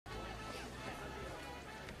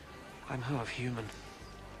I'm half human.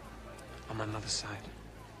 On my mother's side.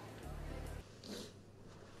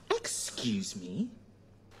 Excuse me?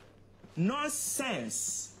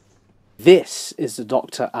 Nonsense! This is the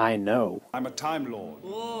Doctor I know. I'm a Time Lord.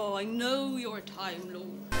 Oh, I know you're a Time Lord.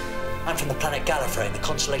 I'm from the planet Gallifrey in the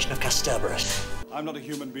constellation of Kasterborous. I'm not a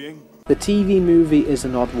human being. The TV movie is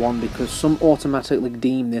an odd one because some automatically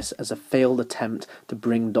deem this as a failed attempt to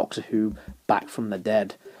bring Doctor Who back from the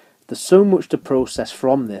dead. There's so much to process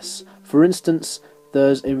from this. For instance,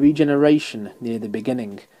 there's a regeneration near the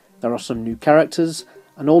beginning. There are some new characters,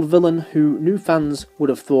 an old villain who new fans would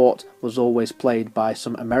have thought was always played by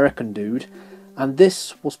some American dude, and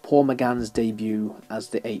this was Paul McGann's debut as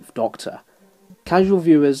the 8th Doctor. Casual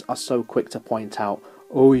viewers are so quick to point out,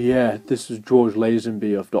 oh yeah, this is George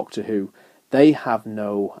Lazenby of Doctor Who. They have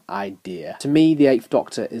no idea. To me, the 8th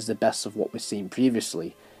Doctor is the best of what we've seen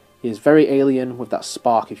previously. He is very alien with that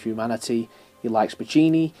spark of humanity. He likes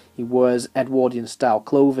Puccini, he wears Edwardian style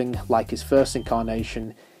clothing like his first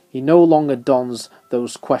incarnation, he no longer dons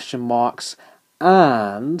those question marks,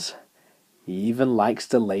 and he even likes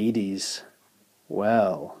the ladies.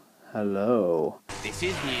 Well, hello. This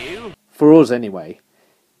is new. For us anyway.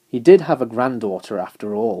 He did have a granddaughter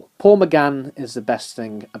after all. Paul McGann is the best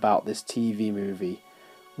thing about this TV movie,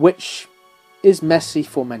 which is messy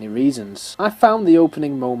for many reasons. I found the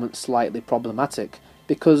opening moment slightly problematic,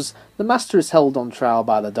 because the Master is held on trial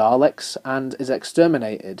by the Daleks and is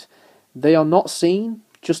exterminated. They are not seen,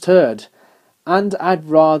 just heard, and I'd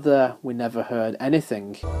rather we never heard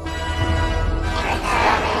anything.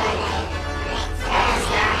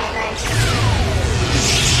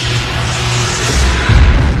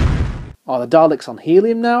 Are the Daleks on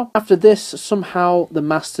helium now? After this, somehow the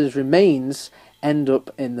Master's remains end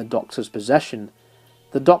up in the Doctor's possession.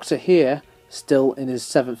 The Doctor here, still in his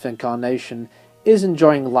 7th incarnation, is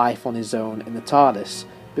enjoying life on his own in the TARDIS,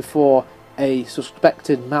 before a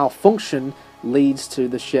suspected malfunction leads to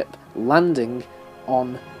the ship landing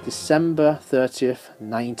on December 30th,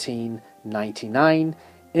 1999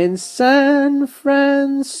 in San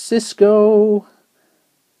Francisco.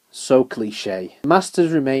 So cliche.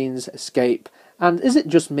 Master's remains escape, and is it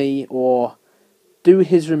just me, or do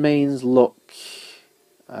his remains look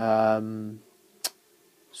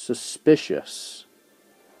suspicious?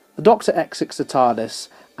 The Doctor exits the TARDIS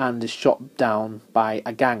and is shot down by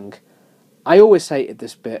a gang. I always hated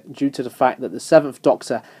this bit due to the fact that the 7th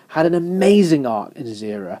Doctor had an amazing arc in his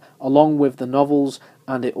era, along with the novels,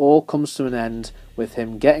 and it all comes to an end with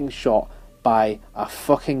him getting shot by a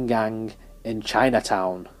fucking gang in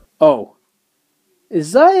Chinatown. Oh,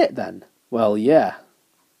 is that it then? Well, yeah,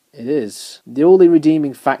 it is. The only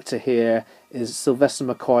redeeming factor here is Sylvester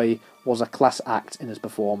McCoy was a class act in his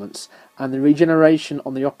performance, and the regeneration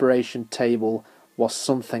on the operation table was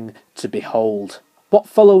something to behold. What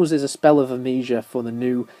follows is a spell of amnesia for the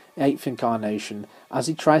new 8th incarnation as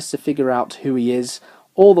he tries to figure out who he is,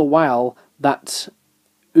 all the while that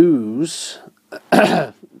ooze,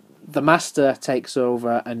 the Master takes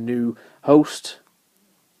over a new host,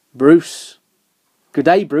 Bruce. Good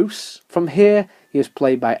day, Bruce. From here, he is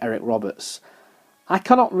played by Eric Roberts. I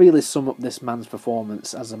cannot really sum up this man's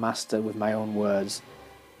performance as a Master with my own words.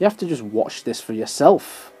 You have to just watch this for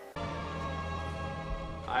yourself.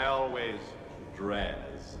 I always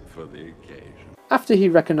dress for the occasion. After he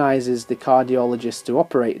recognises the cardiologist who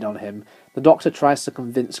operated on him, the Doctor tries to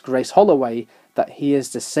convince Grace Holloway that he is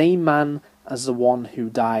the same man as the one who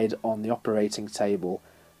died on the operating table,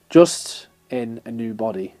 just in a new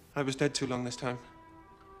body. I was dead too long this time.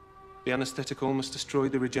 The anaesthetic almost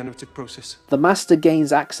destroyed the regenerative process. The Master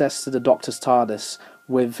gains access to the Doctor's TARDIS,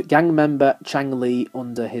 with gang member Chang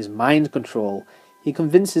under his mind control. He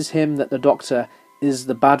convinces him that the Doctor is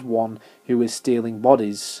the bad one who is stealing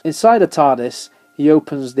bodies. Inside the TARDIS, he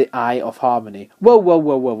opens the Eye of Harmony.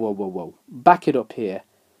 Whoa. Back it up here.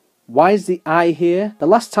 Why is the Eye here? The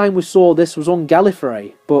last time we saw this was on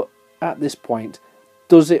Gallifrey, but at this point,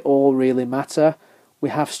 does it all really matter? We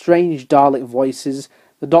have strange Dalek voices,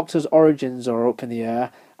 the Doctor's origins are up in the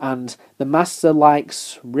air, and the Master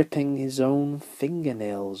likes ripping his own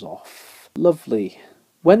fingernails off. Lovely.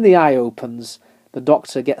 When the Eye opens, the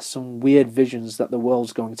Doctor gets some weird visions that the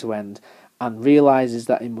world's going to end, and realises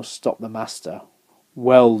that he must stop the Master.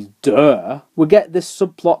 Well, duh. We get this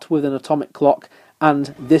subplot with an atomic clock,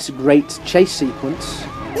 and this great chase sequence.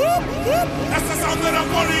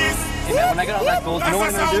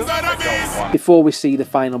 Before we see the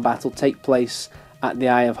final battle take place at the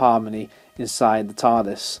Eye of Harmony inside the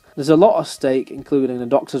TARDIS. There's a lot at stake, including the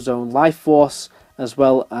Doctor's own life force, as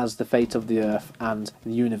well as the fate of the Earth and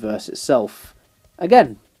the universe itself.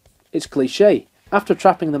 Again, it's cliche. After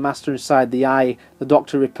trapping the Master inside the eye, the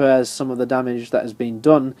Doctor repairs some of the damage that has been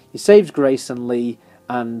done. He saves Grace and Lee,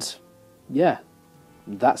 and yeah,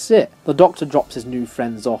 that's it. The Doctor drops his new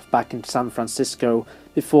friends off back in San Francisco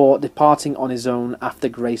before departing on his own after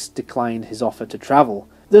Grace declined his offer to travel.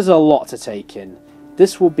 There's a lot to take in.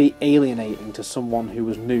 This will be alienating to someone who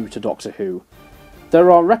was new to Doctor Who.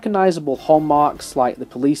 There are recognisable hallmarks like the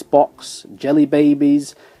police box, jelly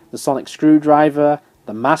babies, the sonic screwdriver,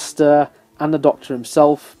 the Master, and the Doctor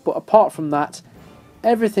himself, but apart from that,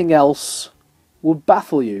 everything else would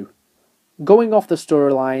baffle you. Going off the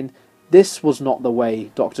storyline, this was not the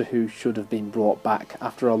way Doctor Who should have been brought back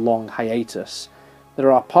after a long hiatus.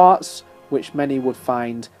 There are parts which many would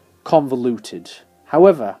find convoluted.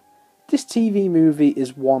 However, this TV movie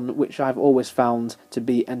is one which I've always found to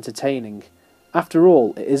be entertaining. After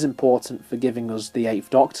all, it is important for giving us the 8th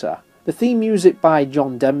Doctor. The theme music by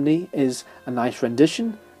John Debney is a nice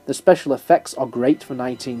rendition. The special effects are great for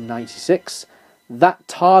 1996. That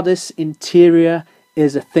TARDIS interior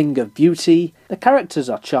is a thing of beauty. The characters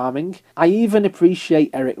are charming. I even appreciate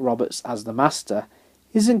Eric Roberts as the Master.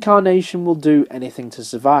 His incarnation will do anything to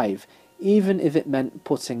survive, even if it meant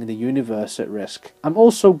putting the universe at risk. I'm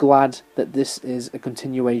also glad that this is a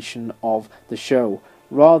continuation of the show,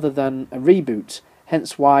 rather than a reboot,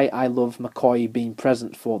 hence why I love McCoy being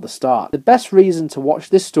present for the start. The best reason to watch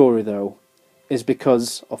this story, though, is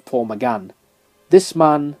because of Paul McGann. This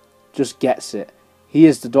man just gets it. He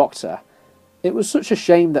is the Doctor. It was such a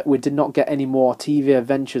shame that we did not get any more TV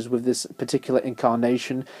adventures with this particular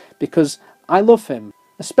incarnation, because I love him,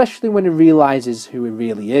 especially when he realises who he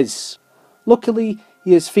really is. Luckily,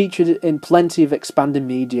 he is featured in plenty of expanded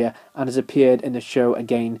media and has appeared in the show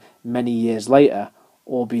again many years later,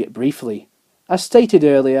 albeit briefly. As stated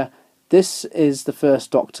earlier, this is the first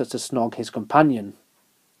Doctor to snog his companion.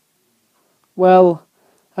 Well,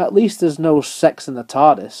 at least there's no sex in the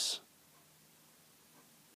TARDIS.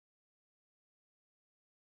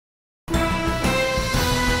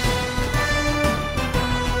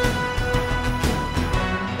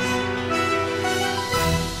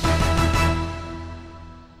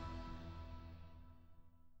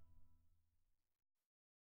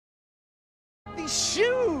 These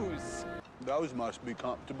shoes! Those must be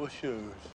comfortable shoes.